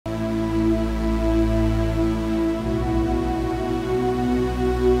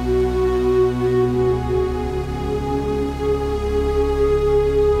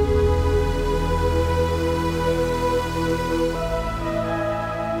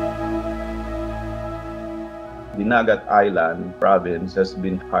Dinagat Island province has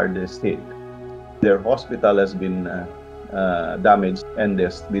been hardest hit. Their hospital has been damaged, and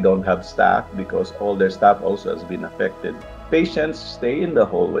they don't have staff because all their staff also has been affected. Patients stay in the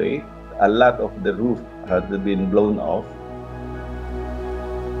hallway. A lot of the roof has been blown off.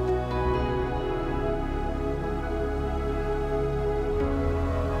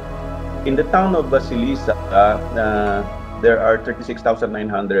 In the town of Basilisa, there are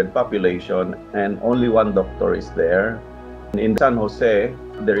 36,900 population and only one doctor is there. In San Jose,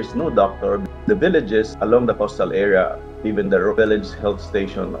 there is no doctor. The villages along the coastal area, even the village health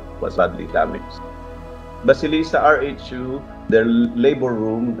station was badly damaged. Basilisa RHU, their labor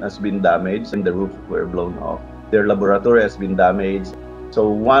room has been damaged and the roof were blown off. Their laboratory has been damaged. So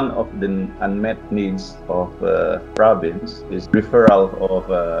one of the unmet needs of province is referral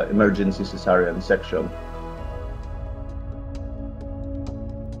of emergency cesarean section.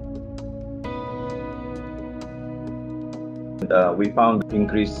 We found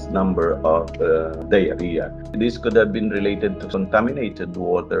increased number of diarrhea. This could have been related to contaminated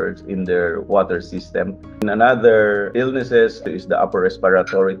waters in their water system. And another illnesses is the upper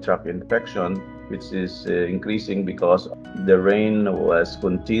respiratory tract infection, which is increasing because the rain was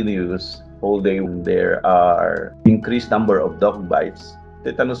continuous all day. There are increased number of dog bites.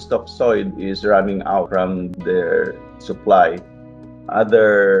 Tetanus toxoid is running out from their supply.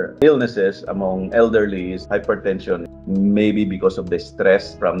 Other illnesses among elderly is hypertension, maybe because of the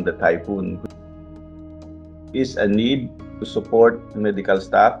stress from the typhoon. Is a need to support medical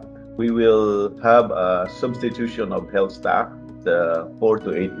staff. We will have a substitution of health staff 4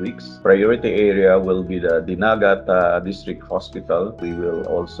 to 8 weeks. Priority area will be the Dinagat District Hospital. We will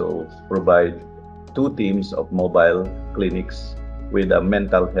also provide 2 teams of mobile clinics with a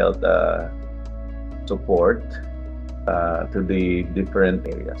mental health support to the different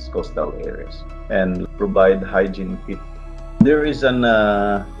areas, coastal areas, and provide hygiene kit. There is an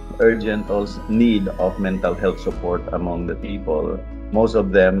urgent need of mental health support among the people. Most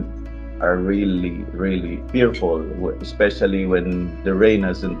of them are really fearful, especially when the rain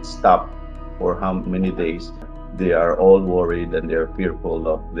hasn't stopped for how many days. They are all worried and they're fearful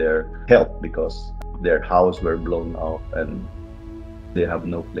of their health because their house were blown off and they have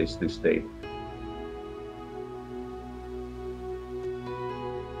no place to stay.